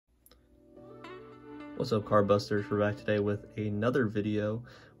What's up, Card Busters? We're back today with another video.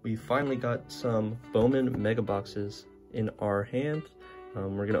 We finally got some Bowman Mega Boxes in our hand.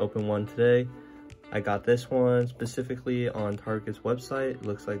 We're gonna open one today. I got this one specifically on Target's website. It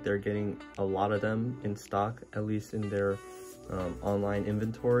looks like they're getting a lot of them in stock, at least in their online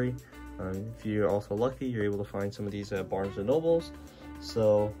inventory. If you're also lucky, you're able to find some of these at Barnes & Nobles.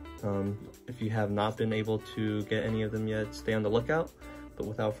 So if you have not been able to get any of them yet, stay on the lookout. But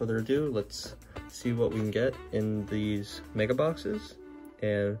without further ado, let's see what we can get in these mega boxes.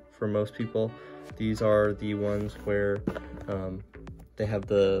 And for most people, these are the ones where they have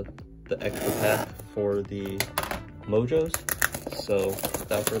the extra pack for the mojos. So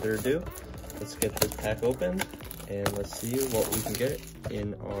without further ado, let's get this pack open and let's see what we can get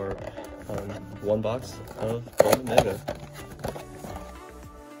in our one box of Bowman Mega.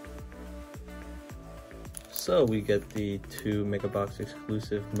 So we get the 2 Mega Box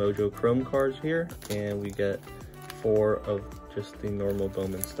exclusive Mojo Chrome cards here, and we get 4 of just the normal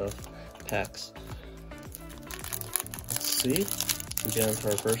Bowman stuff packs. Let's see, we get into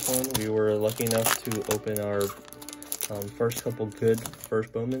our first one. We were lucky enough to open our first couple good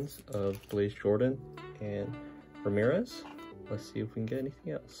first Bowmans of Blaze Jordan and Ramirez. Let's see if we can get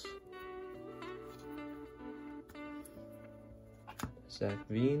anything else. Zach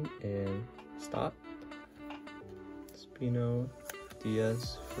Veen and Stott. Spino,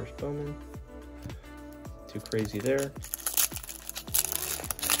 Diaz, first Bowman. Too crazy there.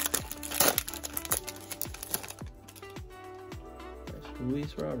 That's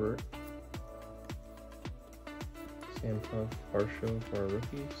Luis Robert. Sam Puff, Harsho for our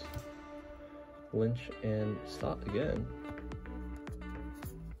rookies. Lynch and Stott again.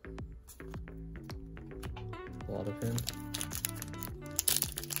 A lot of him.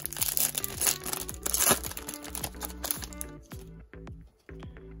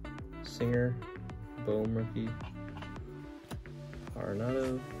 Singer, Bohm rookie,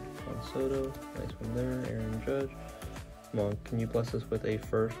 Arenado, Juan Soto, nice one there, Aaron Judge. Come on, can you bless us with a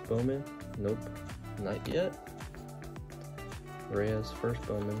first Bowman? Nope, not yet. Reyes, first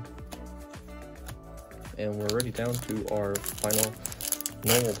Bowman. And we're already down to our final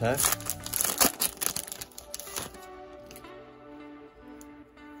normal pack.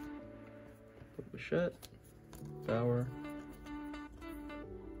 Bichette, Bauer.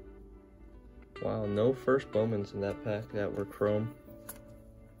 Wow, no first Bowmans in that pack that were chrome.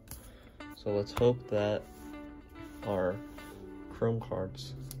 So let's hope that our chrome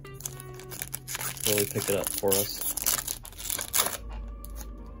cards really pick it up for us.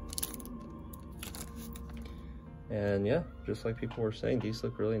 And yeah, just like people were saying, these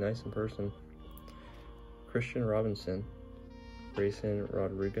look really nice in person. Christian Robinson, Grayson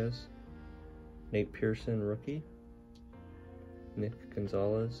Rodriguez, Nate Pearson rookie, Nick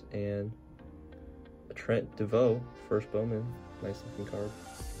Gonzalez, and Trent DeVoe, first Bowman, nice looking card.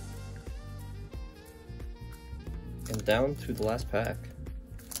 And down to the last pack.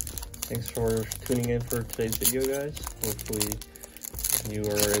 Thanks for tuning in for today's video, guys. Hopefully you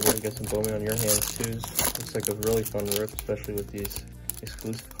are able to get some Bowman on your hands too. Looks like a really fun rip, especially with these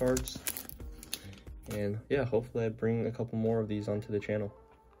exclusive cards. And yeah, hopefully I bring a couple more of these onto the channel.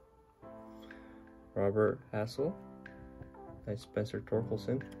 Robert Hassel, nice Spencer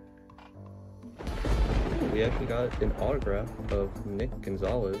Torkelson. We actually got an autograph of Nick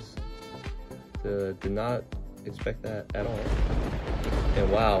Gonzalez. Did not expect that at all.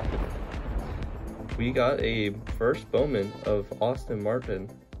 And wow, we got a first Bowman of Austin Martin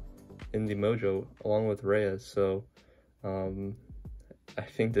in the Mojo along with Reyes. So I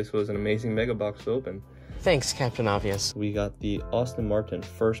think this was an amazing mega box to open. Thanks, Captain Obvious. We got the Austin Martin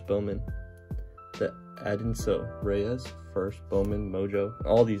first Bowman, the Adinso Reyes first Bowman Mojo.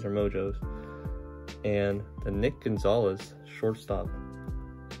 All these are Mojos. And the Nick Gonzalez shortstop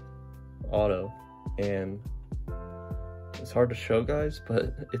auto. And it's hard to show, guys,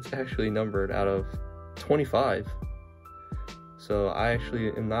 but it's actually numbered out of 25. So I actually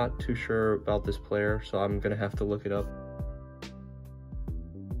am not too sure about this player, so I'm gonna have to look it up.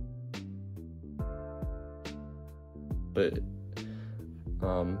 But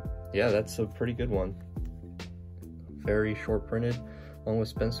yeah, that's a pretty good one. Very short printed, along with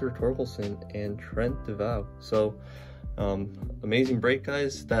Spencer Torkelson and Trent DeVoe. So amazing break,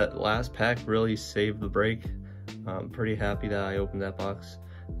 guys. That last pack really saved the break. I'm pretty happy that I opened that box.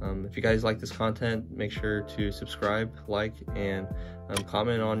 If you guys like this content, make sure to subscribe, like, and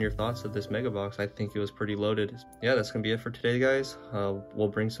comment on your thoughts of this mega box. I think it was pretty loaded. Yeah, that's gonna be it for today, guys. We'll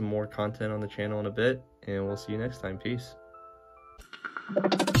bring some more content on the channel in a bit, and we'll see you next time. Peace.